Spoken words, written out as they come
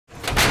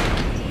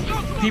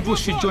People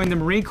should join the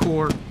Marine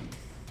Corps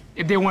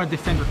if they want to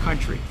defend their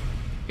country,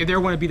 if they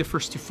want to be the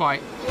first to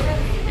fight,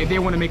 if they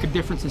want to make a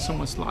difference in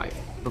someone's life.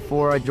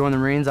 Before I joined the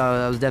Marines,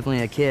 I was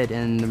definitely a kid,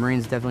 and the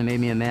Marines definitely made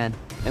me a man.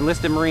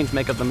 Enlisted Marines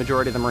make up the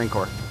majority of the Marine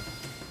Corps.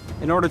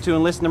 In order to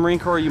enlist in the Marine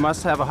Corps, you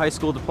must have a high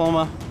school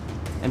diploma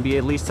and be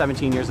at least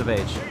 17 years of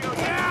age.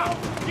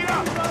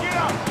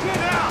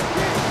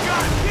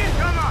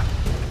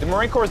 The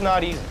Marine Corps is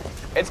not easy.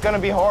 It's going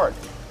to be hard.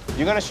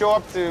 You're going to show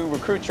up to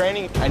recruit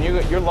training, and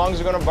your lungs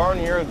are going to burn,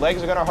 and your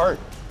legs are going to hurt.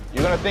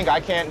 You're going to think,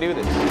 I can't do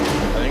this.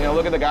 And you're going to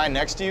look at the guy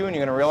next to you, and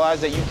you're going to realize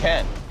that you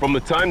can. From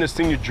the time the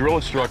senior drill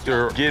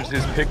instructor gives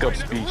his pickup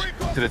speech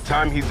to the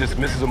time he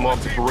dismisses him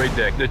off the parade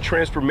deck, the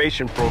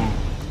transformation from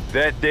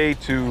that day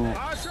to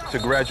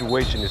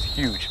graduation is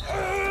huge.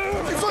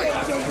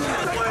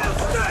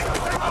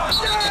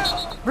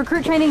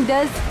 Recruit training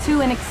does, to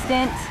an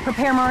extent,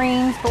 prepare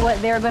Marines for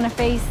what they're going to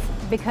face,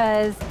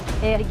 because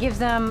it gives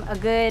them a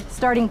good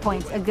starting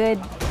point, a good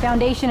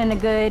foundation, and a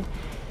good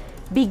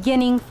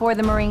beginning for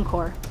the Marine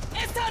Corps.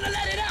 It's time to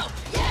let it out!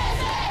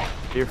 Yeah!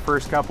 Your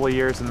first couple of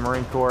years in the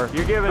Marine Corps,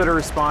 you're given a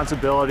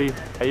responsibility.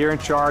 You're in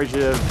charge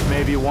of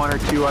maybe one or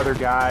two other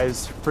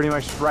guys, pretty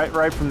much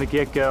right from the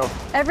get-go.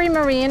 Every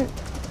Marine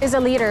is a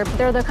leader.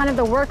 They're the kind of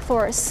the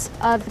workforce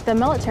of the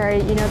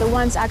military, you know, the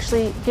ones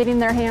actually getting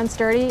their hands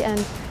dirty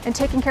and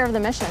taking care of the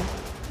mission.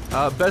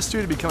 Best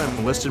dude to become an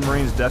enlisted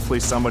Marine is definitely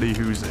somebody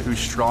who's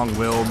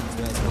strong-willed,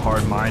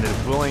 hard-minded,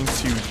 willing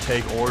to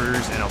take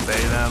orders and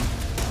obey them,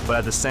 but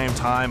at the same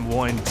time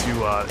willing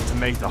to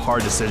make the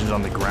hard decisions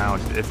on the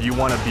ground. If you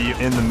want to be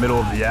in the middle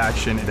of the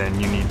action, then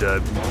you need to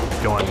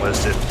go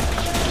enlisted.